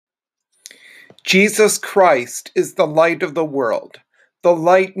Jesus Christ is the light of the world, the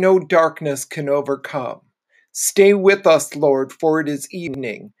light no darkness can overcome. Stay with us, Lord, for it is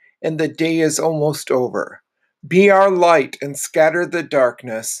evening, and the day is almost over. Be our light and scatter the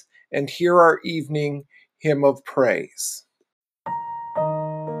darkness, and hear our evening hymn of praise.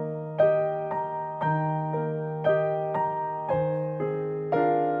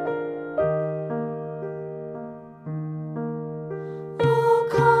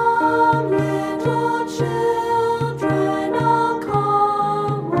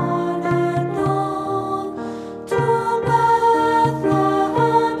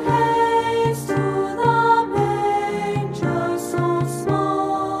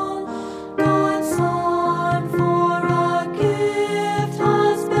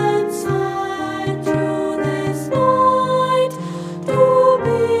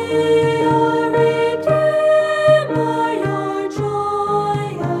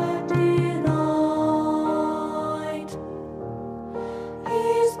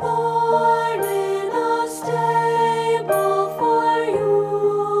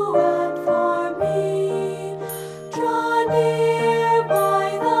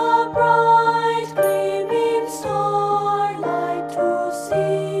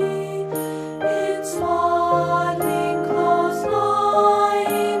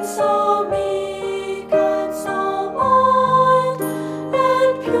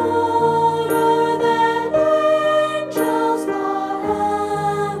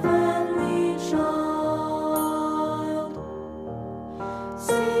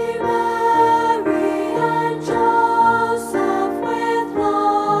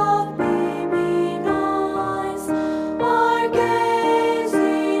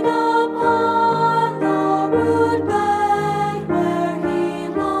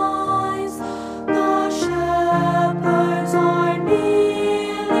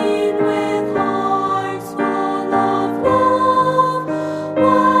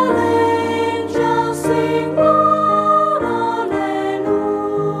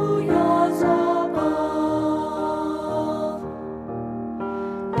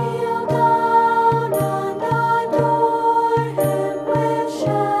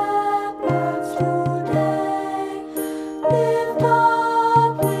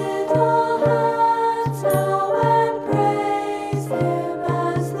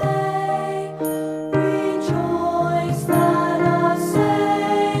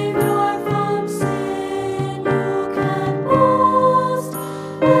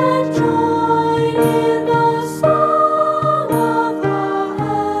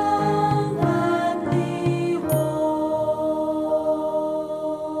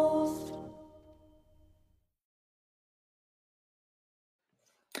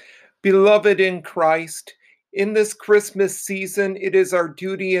 Beloved in Christ, in this Christmas season, it is our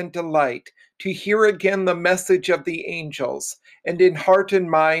duty and delight to hear again the message of the angels, and in heart and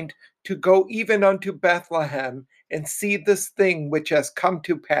mind to go even unto Bethlehem and see this thing which has come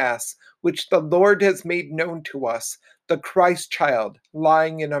to pass, which the Lord has made known to us, the Christ child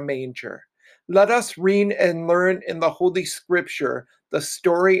lying in a manger. Let us read and learn in the Holy Scripture the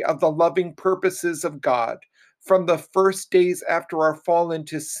story of the loving purposes of God, from the first days after our fall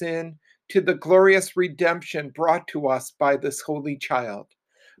into sin to the glorious redemption brought to us by this holy child.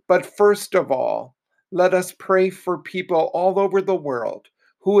 But first of all, let us pray for people all over the world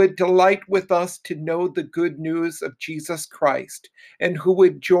who would delight with us to know the good news of Jesus Christ and who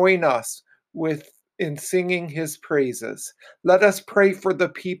would join us in singing his praises. Let us pray for the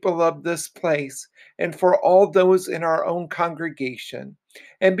people of this place and for all those in our own congregation.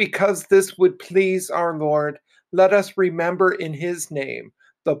 And because this would please our Lord, let us remember in his name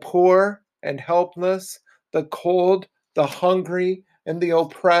the poor and helpless, the cold, the hungry, and the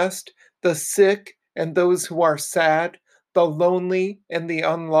oppressed, the sick and those who are sad, the lonely and the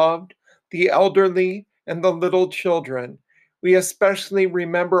unloved, the elderly and the little children. We especially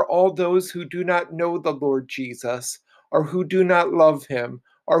remember all those who do not know the Lord Jesus, or who do not love him,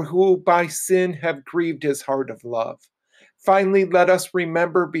 or who by sin have grieved his heart of love. Finally, let us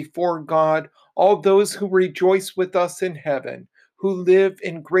remember before God all those who rejoice with us in heaven, who live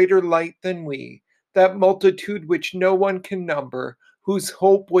in greater light than we, that multitude which no one can number, whose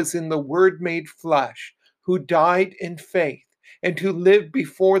hope was in the Word made flesh, who died in faith, and who live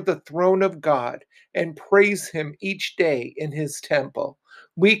before the throne of God and praise him each day in his temple.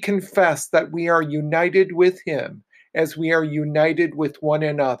 We confess that we are united with him as we are united with one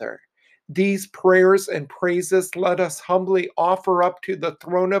another. These prayers and praises let us humbly offer up to the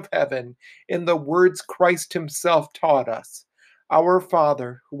throne of heaven in the words Christ himself taught us. Our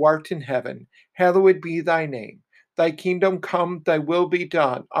Father, who art in heaven, hallowed be thy name. Thy kingdom come, thy will be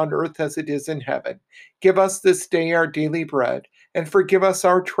done, on earth as it is in heaven. Give us this day our daily bread, and forgive us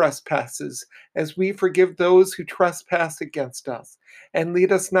our trespasses, as we forgive those who trespass against us. And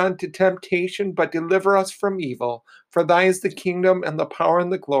lead us not into temptation, but deliver us from evil. For thine is the kingdom, and the power,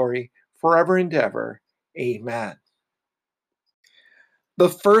 and the glory, forever and ever. Amen. The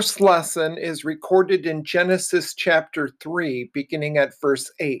first lesson is recorded in Genesis chapter 3, beginning at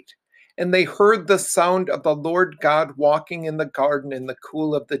verse 8. And they heard the sound of the Lord God walking in the garden in the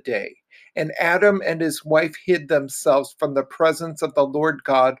cool of the day. And Adam and his wife hid themselves from the presence of the Lord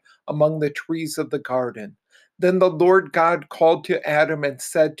God among the trees of the garden. Then the Lord God called to Adam and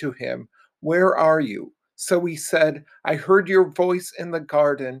said to him, "Where are you?" So he said, "I heard your voice in the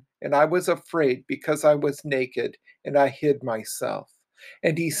garden, and I was afraid because I was naked, and I hid myself."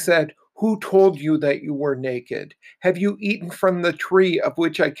 And he said, "Who told you that you were naked? Have you eaten from the tree of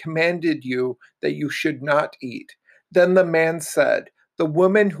which I commanded you that you should not eat?" Then the man said, "The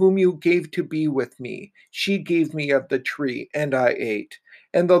woman whom you gave to be with me, she gave me of the tree, and I ate."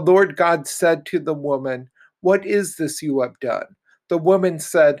 And the Lord God said to the woman, "What is this you have done?" The woman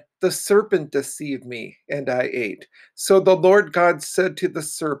said, "The serpent deceived me, and I ate." So the Lord God said to the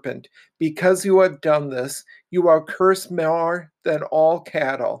serpent, "Because you have done this, you are cursed more than all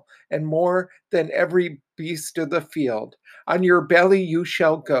cattle, and more than every beast of the field. On your belly you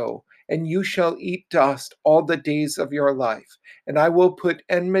shall go, and you shall eat dust all the days of your life. And I will put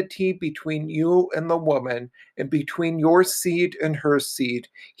enmity between you and the woman, and between your seed and her seed.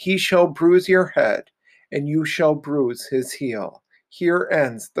 He shall bruise your head, and you shall bruise his heel." Here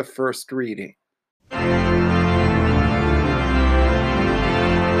ends the first reading.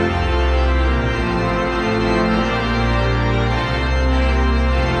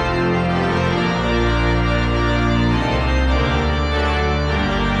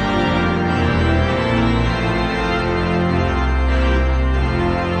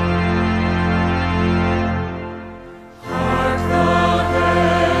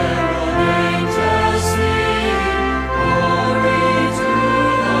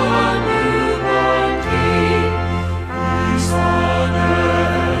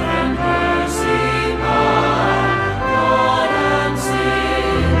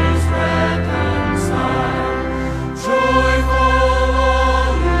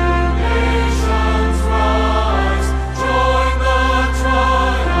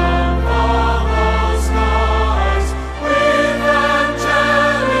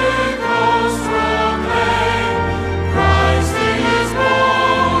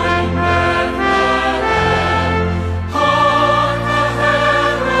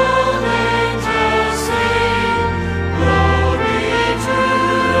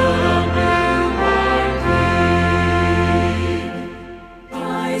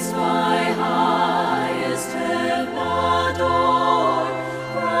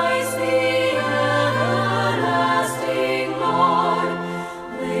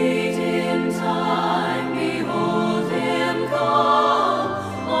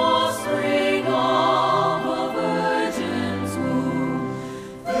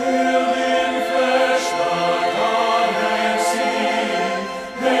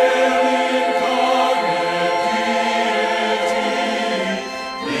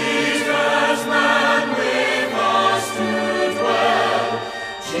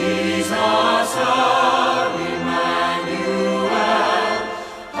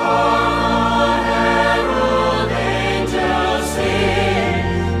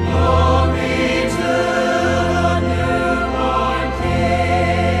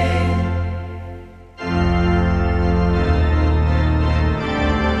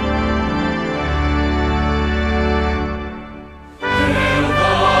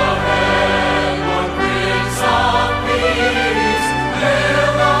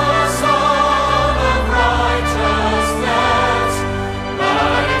 Song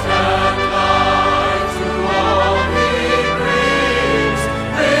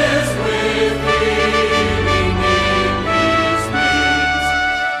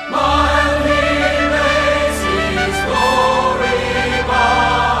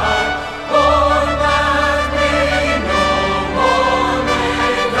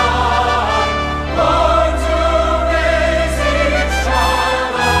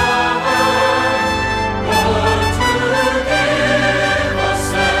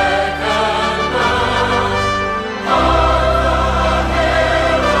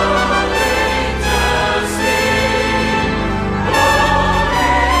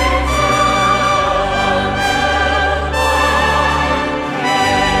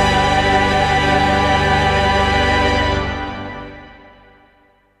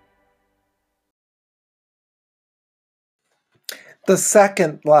The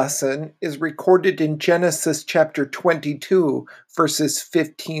second lesson is recorded in Genesis chapter 22, verses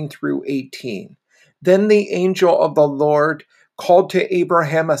 15 through 18. Then the angel of the Lord called to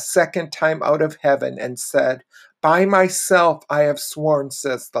Abraham a second time out of heaven and said, "By myself I have sworn,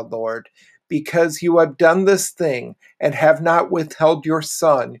 says the Lord, because you have done this thing and have not withheld your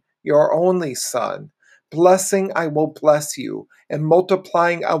son, your only son. Blessing I will bless you, and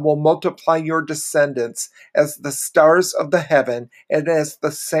multiplying I will multiply your descendants as the stars of the heaven and as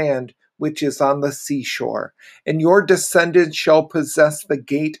the sand which is on the seashore. And your descendants shall possess the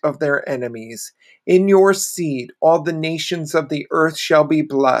gate of their enemies. In your seed all the nations of the earth shall be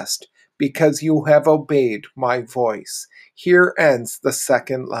blessed, because you have obeyed my voice." Here ends the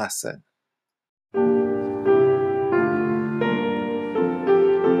second lesson.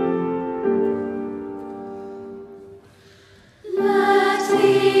 Let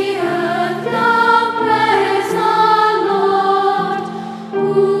the earth now praise the Lord,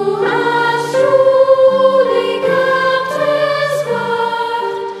 who has truly kept his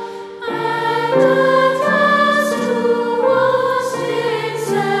word, and has to us been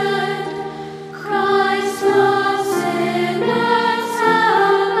sent. Christ of sinners,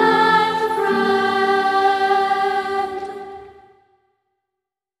 help and friend.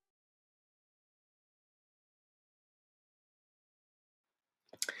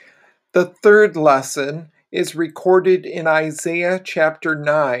 The third lesson is recorded in Isaiah chapter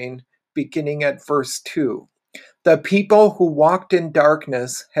 9, beginning at verse 2. The people who walked in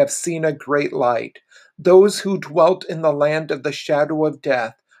darkness have seen a great light. Those who dwelt in the land of the shadow of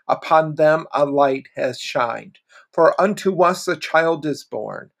death, upon them a light has shined. For unto us a child is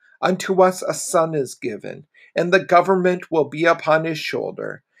born, unto us a son is given, and the government will be upon his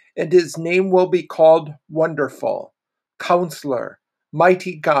shoulder, and his name will be called Wonderful, Counselor,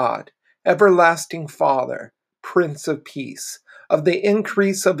 Mighty God, Everlasting Father, Prince of Peace. Of the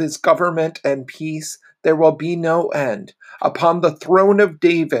increase of his government and peace there will be no end, upon the throne of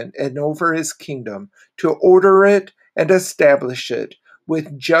David and over his kingdom, to order it and establish it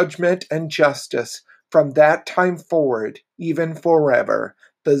with judgment and justice from that time forward, even forever.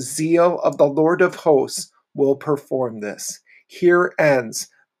 The zeal of the Lord of hosts will perform this. Here ends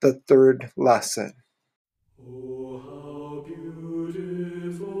the third lesson. Oh, how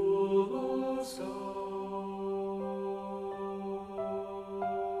beautiful the sky,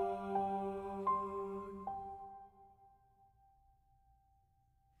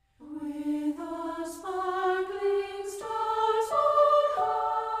 With the sparkling stars on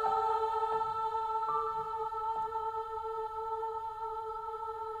high.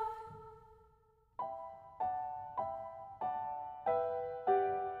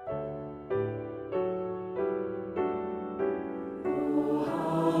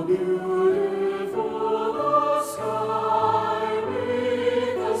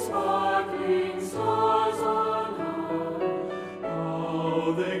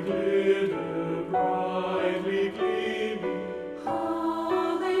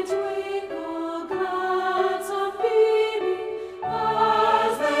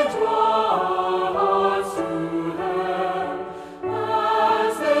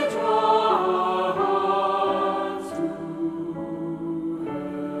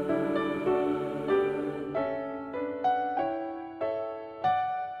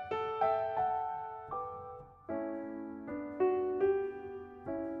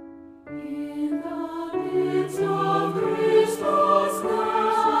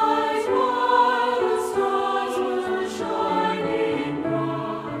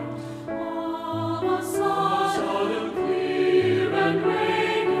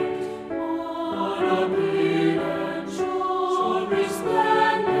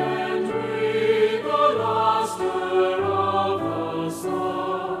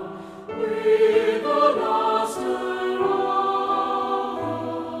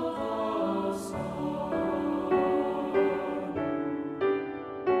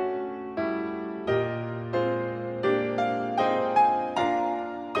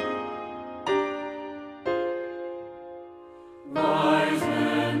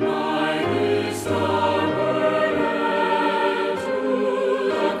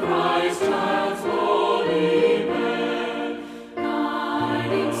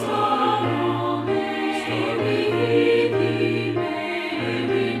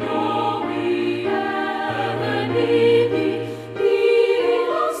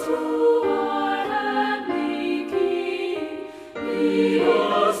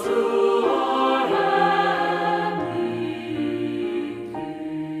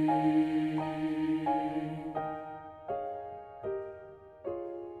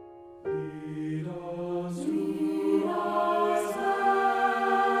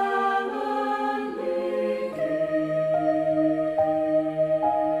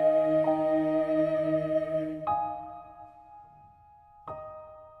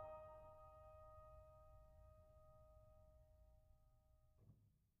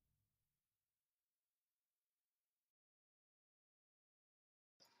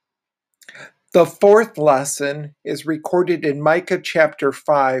 The fourth lesson is recorded in Micah chapter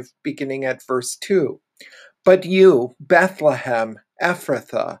 5, beginning at verse 2. But you, Bethlehem,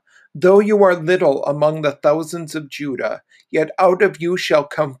 Ephrathah, though you are little among the thousands of Judah, yet out of you shall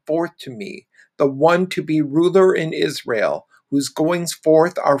come forth to me the one to be ruler in Israel, whose goings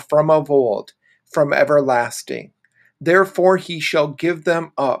forth are from of old, from everlasting. Therefore he shall give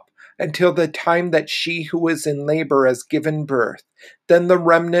them up until the time that she who is in labor has given birth. Then the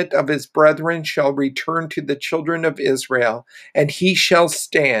remnant of his brethren shall return to the children of Israel, and he shall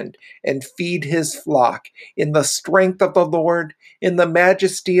stand and feed his flock in the strength of the Lord, in the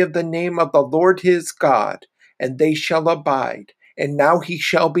majesty of the name of the Lord his God, and they shall abide. And now he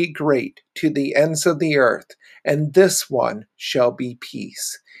shall be great to the ends of the earth, and this one shall be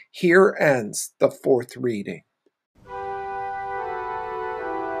peace. Here ends the fourth reading.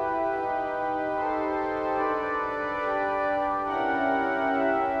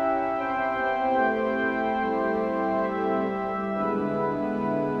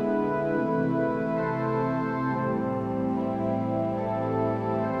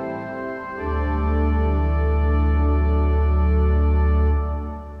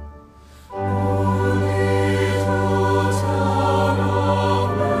 Little town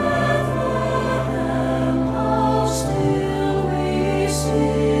of Bethlehem,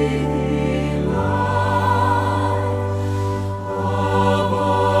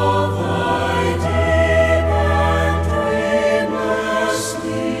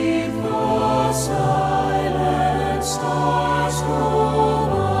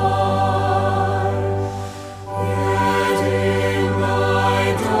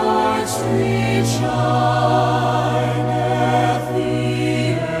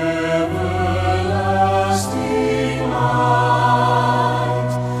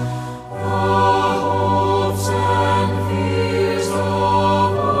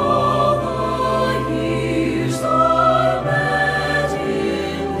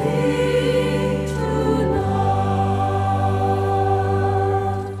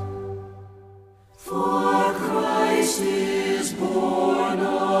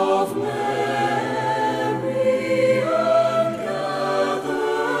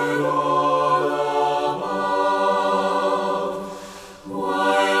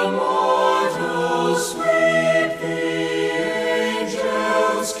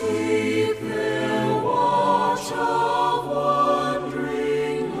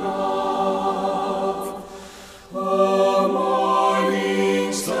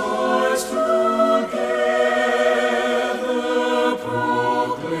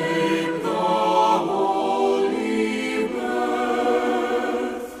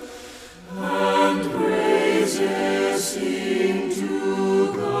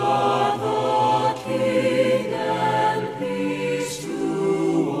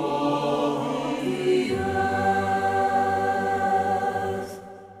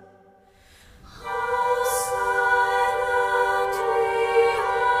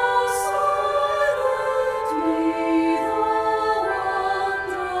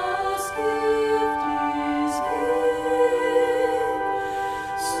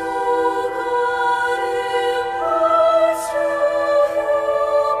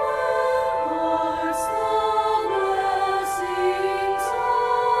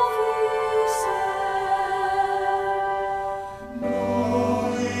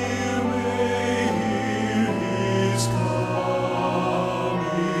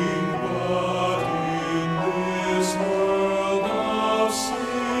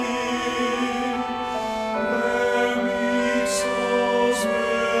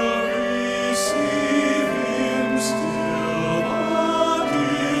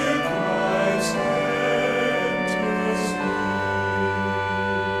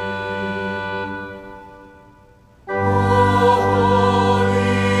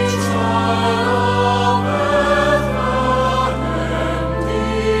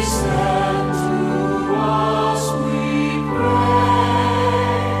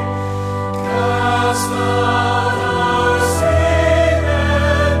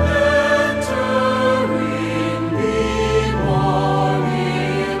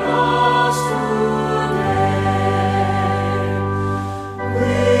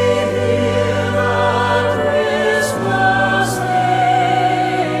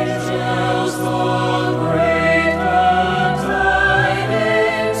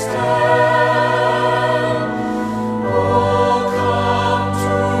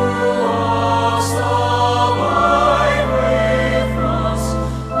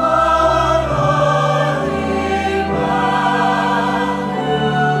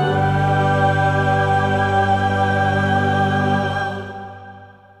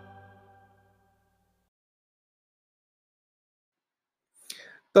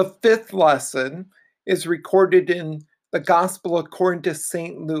 The fifth lesson is recorded in the Gospel according to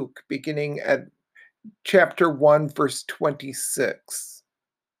St. Luke, beginning at chapter 1, verse 26.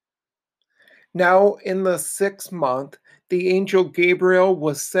 Now, in the 6th month, the angel Gabriel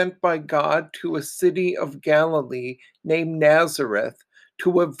was sent by God to a city of Galilee named Nazareth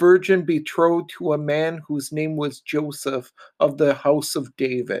to a virgin betrothed to a man whose name was Joseph of the house of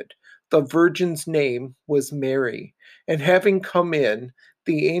David. The virgin's name was Mary. And having come in,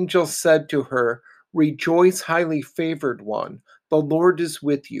 the angel said to her, "Rejoice, highly favored one, the Lord is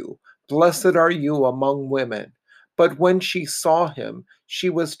with you. Blessed are you among women." But when she saw him, she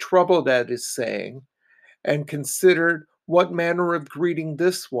was troubled at his saying, and considered what manner of greeting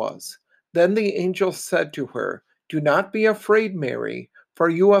this was. Then the angel said to her, "Do not be afraid, Mary, for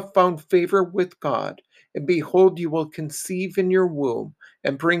you have found favor with God. And behold, you will conceive in your womb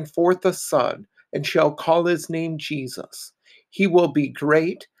and bring forth a son, and shall call his name Jesus. He will be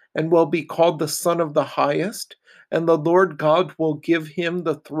great and will be called the Son of the Highest, and the Lord God will give him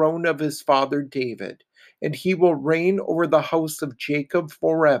the throne of his father David, and he will reign over the house of Jacob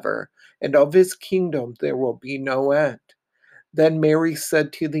forever, and of his kingdom there will be no end." Then Mary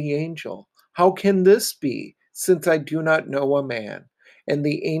said to the angel, "How can this be, since I do not know a man?" And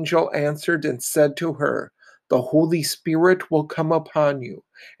the angel answered and said to her, "The Holy Spirit will come upon you,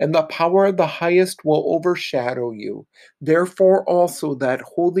 and the power of the highest will overshadow you. Therefore also that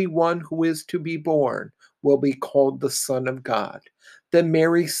Holy One who is to be born will be called the Son of God." Then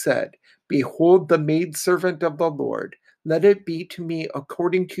Mary said, "Behold the maidservant of the Lord, let it be to me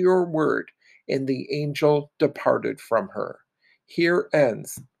according to your word." And the angel departed from her. Here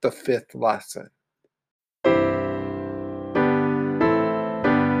ends the fifth lesson.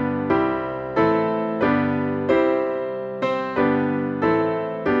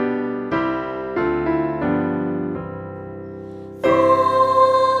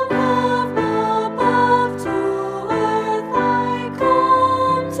 From heaven above to earth I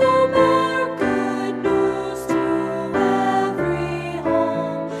come to bear good news to every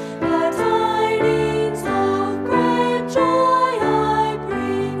home. The tidings of great joy I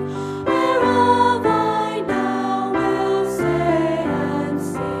bring, whereof I now will say and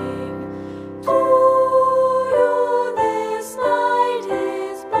sing. To you this night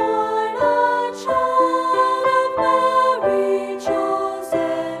is born a child of Mary,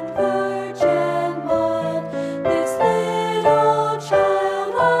 chosen virgin mild. This little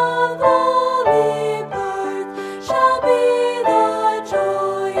child of holy birth shall be the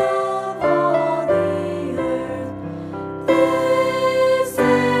joy of all the earth. This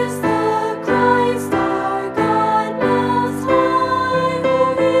is the Christ our God Most High, who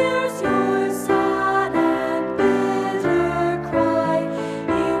hears your sad and bitter cry.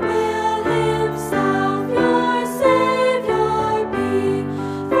 He will himself your Savior be,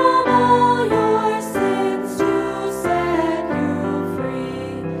 from all your sins to set you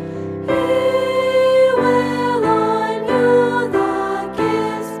free. He will on you the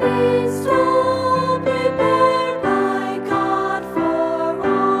gifts bestow, prepared by God for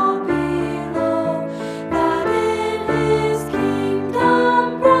all below, that in his kingdom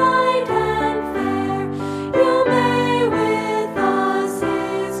bright and fair you may with us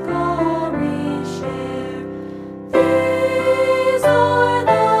his glory share. These are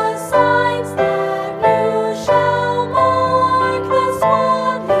the signs that you shall mark: the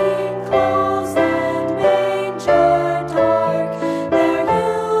swaddling clothes and manger dark. There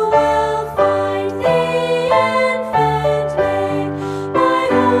you will find the infant laid, by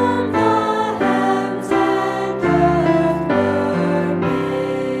whom the heavens and earth were made.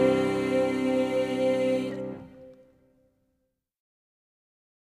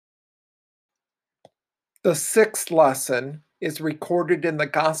 The sixth lesson is recorded in the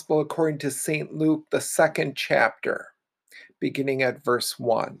Gospel according to St. Luke, the 2nd chapter, beginning at verse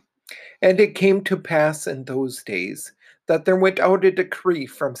 1. And it came to pass in those days that there went out a decree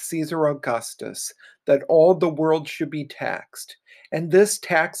from Caesar Augustus that all the world should be taxed. And this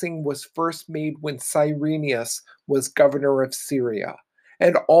taxing was first made when Cyrenius was governor of Syria.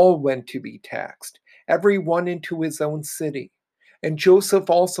 And all went to be taxed, every one into his own city. And Joseph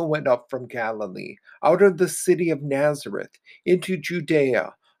also went up from Galilee, out of the city of Nazareth, into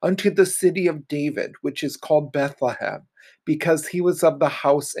Judea, unto the city of David, which is called Bethlehem, because he was of the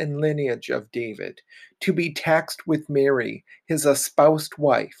house and lineage of David, to be taxed with Mary, his espoused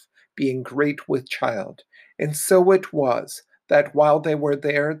wife, being great with child. And so it was, that while they were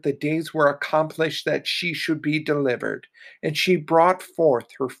there, the days were accomplished that she should be delivered. And she brought forth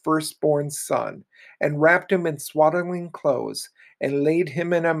her firstborn son, and wrapped him in swaddling clothes, and laid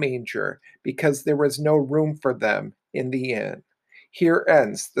him in a manger, because there was no room for them in the inn. Here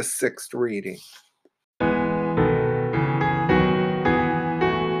ends the sixth reading.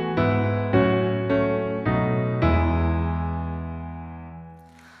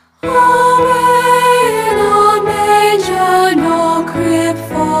 Away in a manger, no crib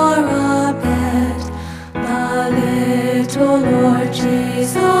for a bed, the little Lord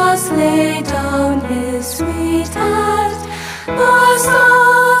Jesus laid down his sweet head. The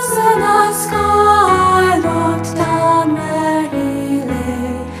stars in the sky looked down where he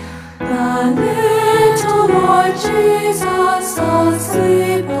lay, the little Lord Jesus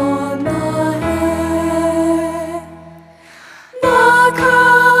asleep on the hay. The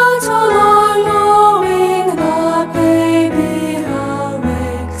cattle are lowing, the baby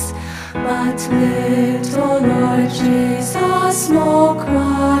awakes, but little Lord Jesus no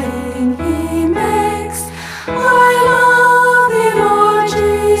crying he makes. I love thee, Lord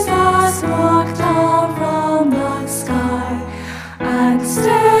Jesus, look down from the sky, and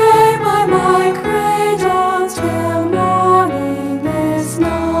stay by my cradle till morning is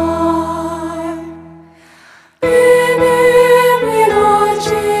nigh. Be near me, Lord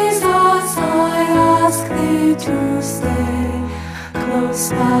Jesus, I ask thee to stay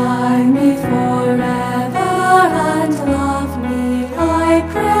close by me forever, and love me, I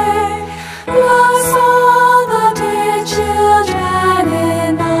pray. Bless all the dear children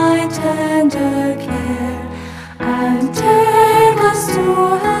in thy tender care, and take us to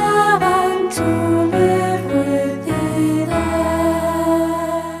heaven to live with thee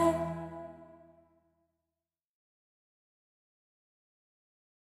there.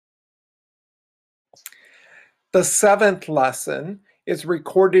 The seventh lesson is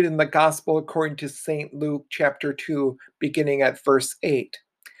recorded in the Gospel according to St. Luke, chapter 2, beginning at verse 8.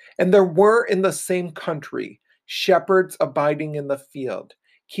 And there were in the same country shepherds abiding in the field,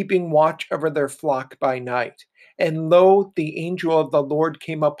 keeping watch over their flock by night. And lo, the angel of the Lord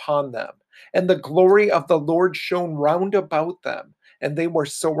came upon them, and the glory of the Lord shone round about them, and they were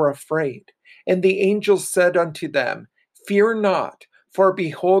sore afraid. And the angel said unto them, Fear not, for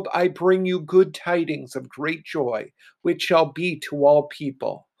behold, I bring you good tidings of great joy, which shall be to all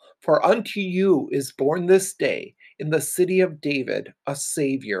people. For unto you is born this day in the city of David a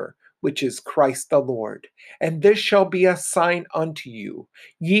Savior, which is Christ the Lord. And this shall be a sign unto you.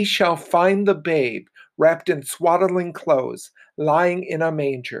 Ye shall find the babe wrapped in swaddling clothes, lying in a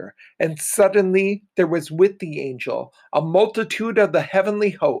manger. And suddenly there was with the angel a multitude of the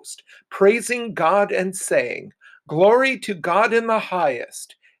heavenly host, praising God and saying, Glory to God in the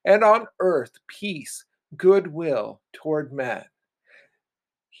highest, and on earth peace, goodwill toward men.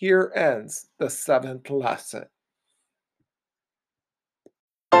 Here ends the seventh lesson.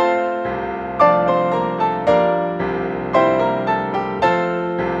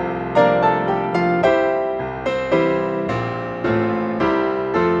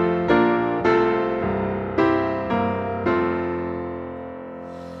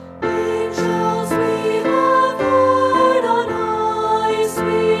 Angels we have heard on high,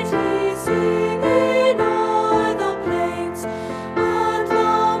 sweetly singing o'er the plains and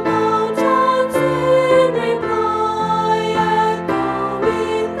the mountains in reply.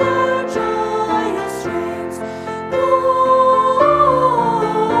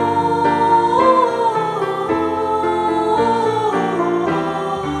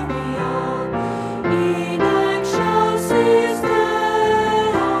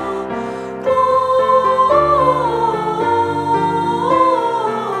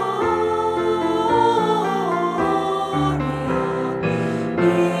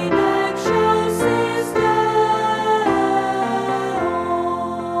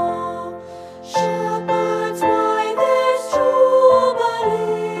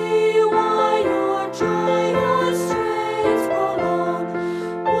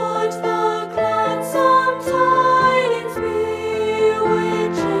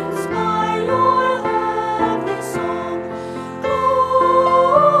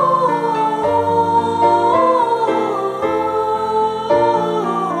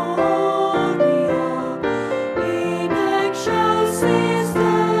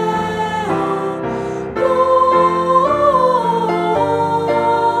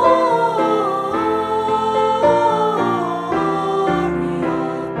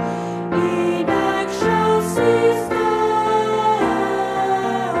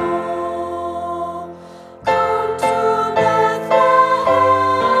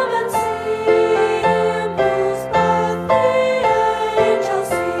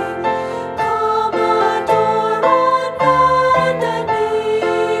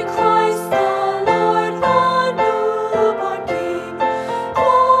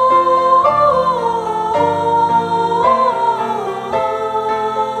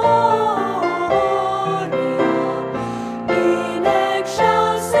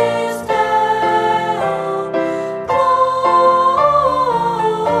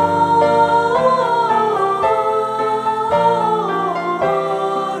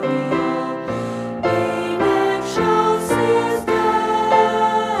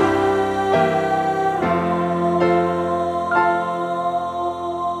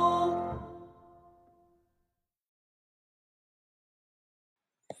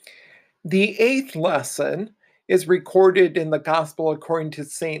 The eighth lesson is recorded in the Gospel according to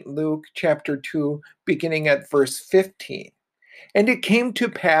St. Luke, chapter 2, beginning at verse 15. And it came to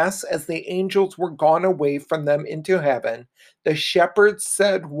pass, as the angels were gone away from them into heaven, the shepherds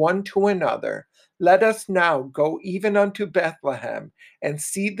said one to another, Let us now go even unto Bethlehem, and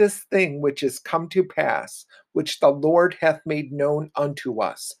see this thing which is come to pass, which the Lord hath made known unto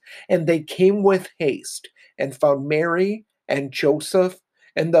us. And they came with haste, and found Mary and Joseph,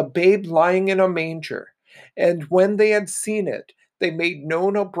 and the babe lying in a manger. And when they had seen it, they made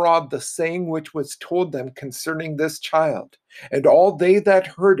known abroad the saying which was told them concerning this child. And all they that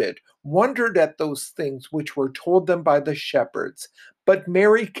heard it wondered at those things which were told them by the shepherds. But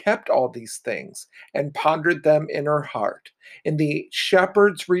Mary kept all these things, and pondered them in her heart. And the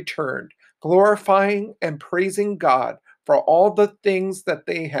shepherds returned, glorifying and praising God for all the things that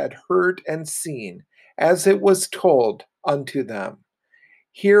they had heard and seen, as it was told unto them.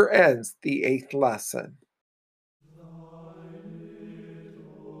 Here ends the eighth lesson.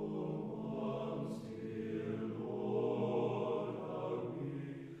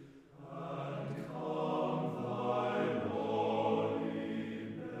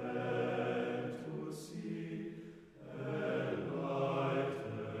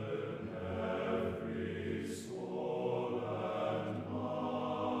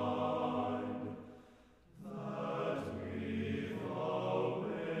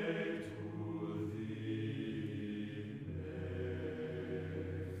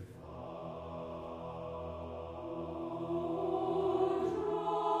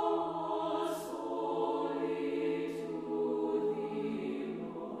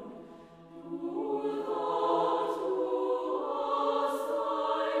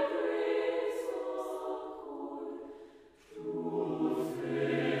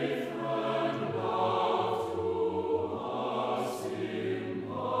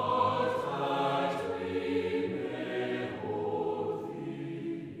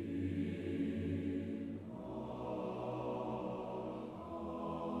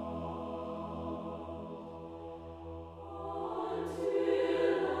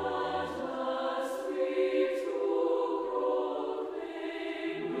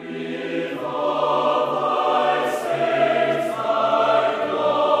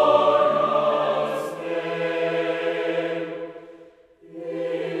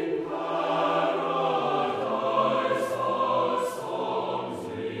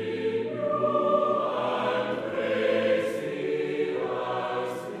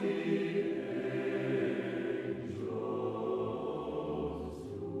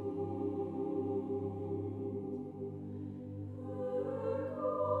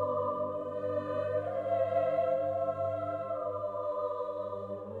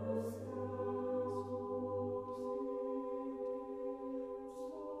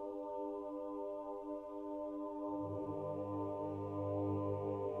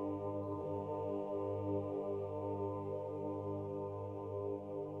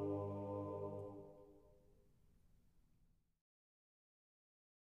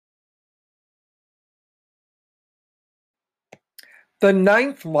 The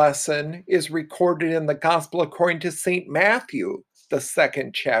ninth lesson is recorded in the Gospel according to St. Matthew, the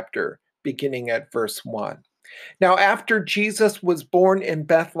second chapter, beginning at verse 1. Now, after Jesus was born in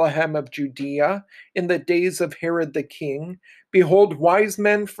Bethlehem of Judea, in the days of Herod the king, behold, wise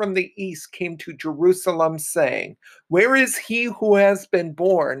men from the east came to Jerusalem, saying, Where is he who has been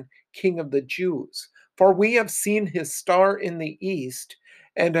born King of the Jews? For we have seen his star in the east,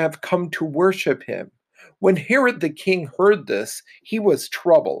 and have come to worship him. When Herod the king heard this, he was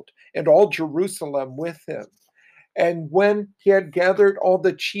troubled, and all Jerusalem with him. And when he had gathered all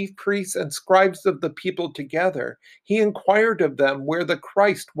the chief priests and scribes of the people together, he inquired of them where the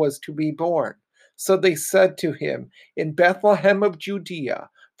Christ was to be born. So they said to him, In Bethlehem of Judea,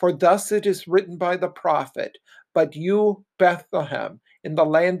 for thus it is written by the prophet, But you, Bethlehem, in the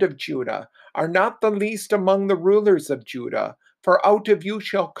land of Judah, are not the least among the rulers of Judah, for out of you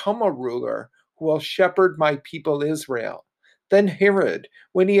shall come a ruler who will shepherd my people Israel. Then Herod,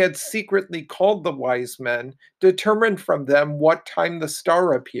 when he had secretly called the wise men, determined from them what time the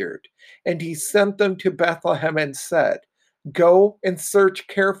star appeared. And he sent them to Bethlehem and said, Go and search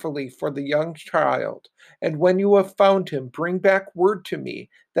carefully for the young child, and when you have found him, bring back word to me,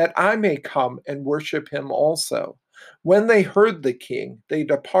 that I may come and worship him also. When they heard the king, they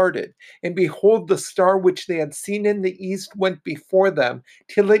departed, and behold, the star which they had seen in the east went before them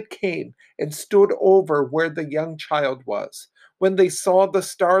till it came and stood over where the young child was. When they saw the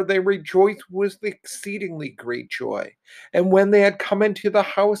star, they rejoiced with exceedingly great joy. And when they had come into the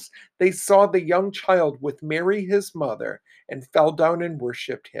house, they saw the young child with Mary his mother, and fell down and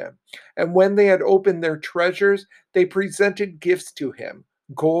worshipped him. And when they had opened their treasures, they presented gifts to him: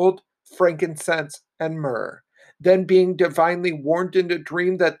 gold, frankincense, and myrrh. Then, being divinely warned in a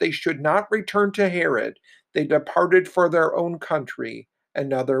dream that they should not return to Herod, they departed for their own country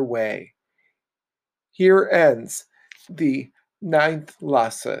another way. Here ends the 9th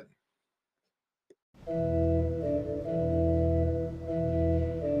lesson.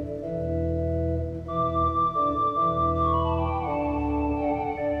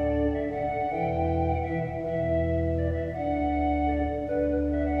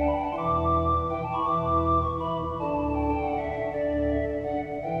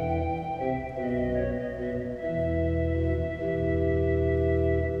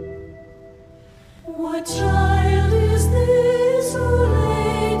 What child is this who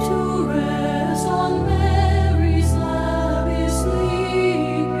laid to rest on Mary's lap is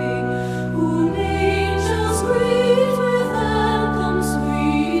sleeping, whom angels greet with anthems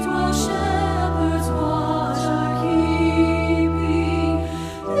sweet, while shepherds watch are keeping?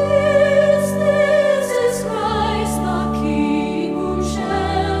 This is Christ the King, whom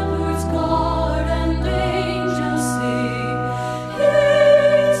shepherds guard and angels sing.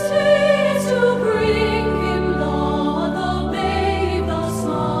 Haste to bring him, Lord, the babe, the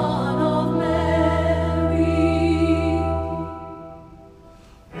Son of Mary.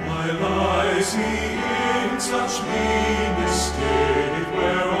 Why lies he in such mean estate,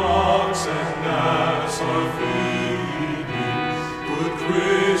 where ox and ass are feeding? Good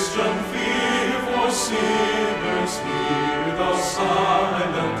Christian, fear for sinners here, the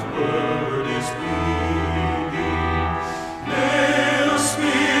silent word is pleading. Nail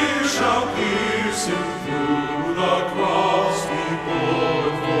spear shall pierce him through, the cross be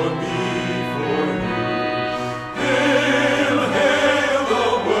borne for me, for you. Hail, hail, the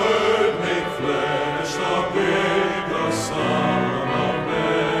Word made flesh, the babe, the Son of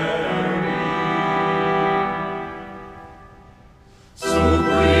Mary. So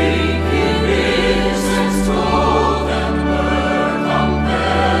bring him incense, gold, and myrrh, come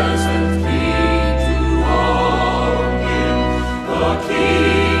peasant king to own him. The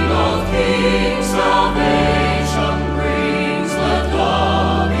King of kings salvation brings, let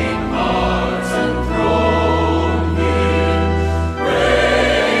loving hearts enthrone him.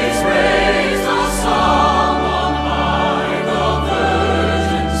 Praise, praise the Son on high, the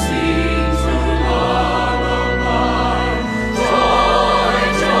Virgin sings her lullaby. Joy,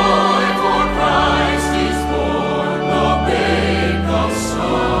 joy, for Christ is born, the babe, the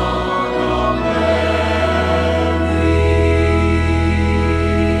Son of Mary.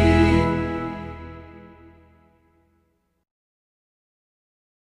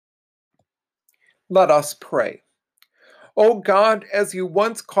 Let us pray. O God, as you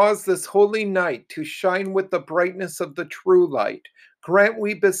once caused this holy night to shine with the brightness of the true light, grant,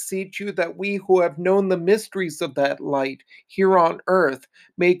 we beseech you, that we who have known the mysteries of that light here on earth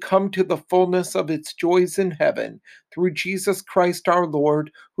may come to the fullness of its joys in heaven, through Jesus Christ our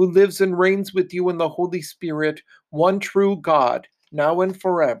Lord, who lives and reigns with you in the Holy Spirit, one true God, now and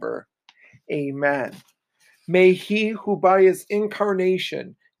forever. Amen. May he who by his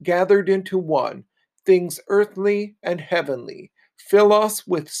incarnation gathered into one things earthly and heavenly fill us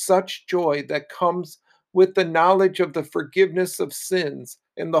with such joy that comes with the knowledge of the forgiveness of sins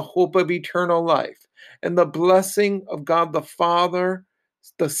and the hope of eternal life, and the blessing of God the Father,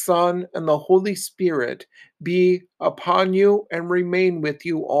 the Son, and the Holy Spirit be upon you and remain with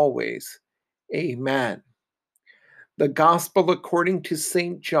you always. Amen. The Gospel according to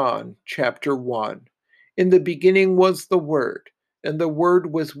St. John, chapter 1. In the beginning was the Word, and the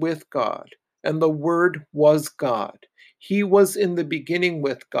Word was with God, and the Word was God. He was in the beginning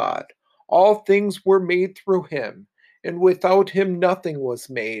with God. All things were made through him, and without him nothing was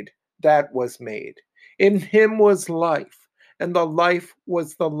made that was made. In him was life, and the life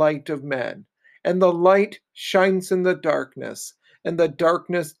was the light of men. And the light shines in the darkness, and the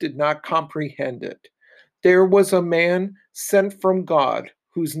darkness did not comprehend it. There was a man sent from God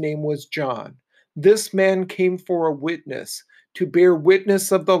whose name was John. This man came for a witness, to bear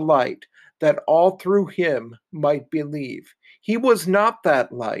witness of the light, that all through him might believe. He was not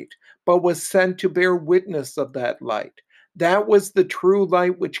that light, but was sent to bear witness of that light. That was the true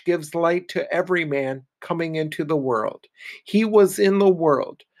light which gives light to every man coming into the world. He was in the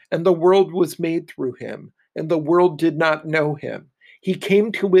world, and the world was made through him, and the world did not know him. He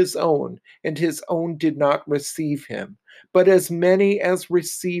came to his own, and his own did not receive him. But as many as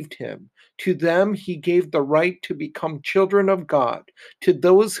received him, To them he gave the right to become children of God, to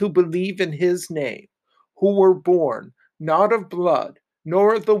those who believe in his name, who were born not of blood,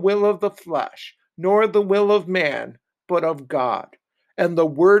 nor of the will of the flesh, nor the will of man, but of God. And the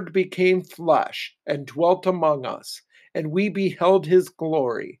Word became flesh and dwelt among us, and we beheld his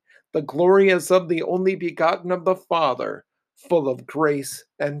glory, the glory as of the only begotten of the Father, full of grace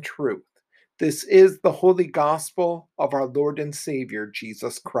and truth. This is the holy gospel of our Lord and Savior,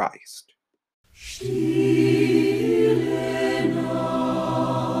 Jesus Christ. Stille Nacht,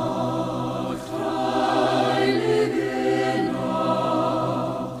 heilige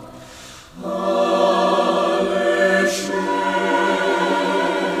Nacht, alle schläft,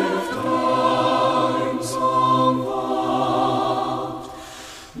 einsam wacht,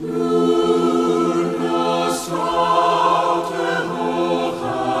 nur das traute,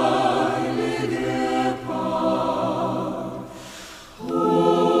 hochheilige Paar.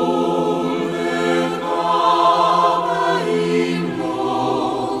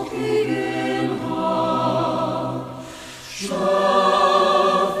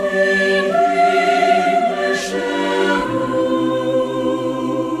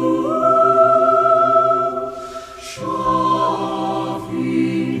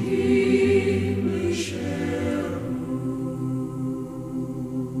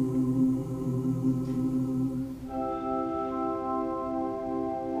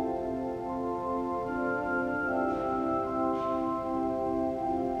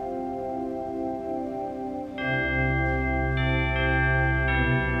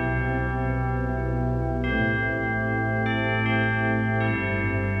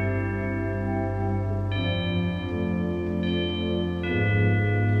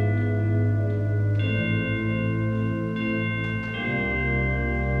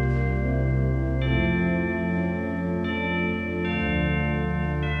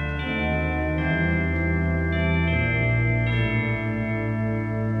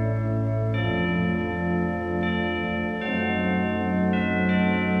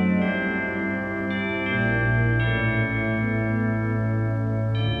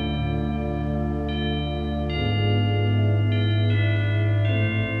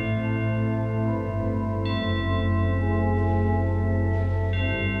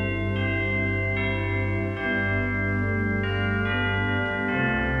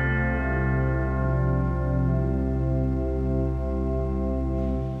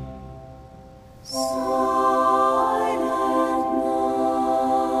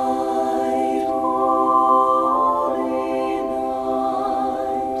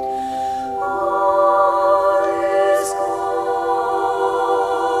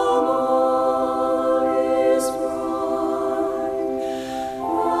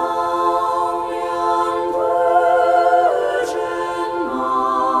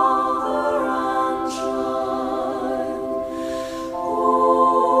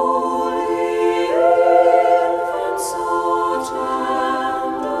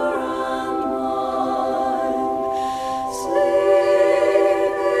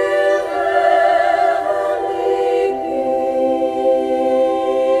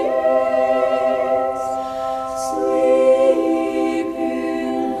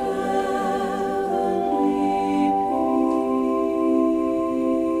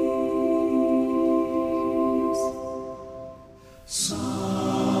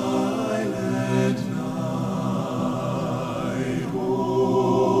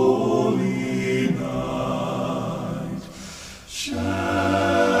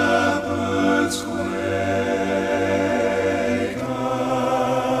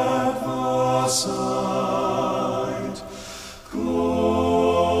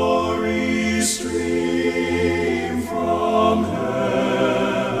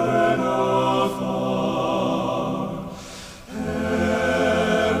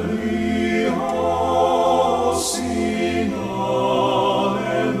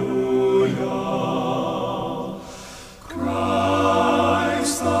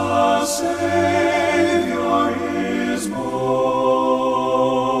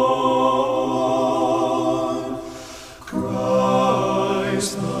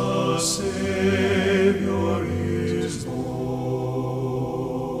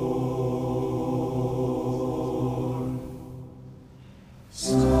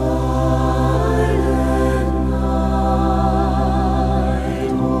 Stille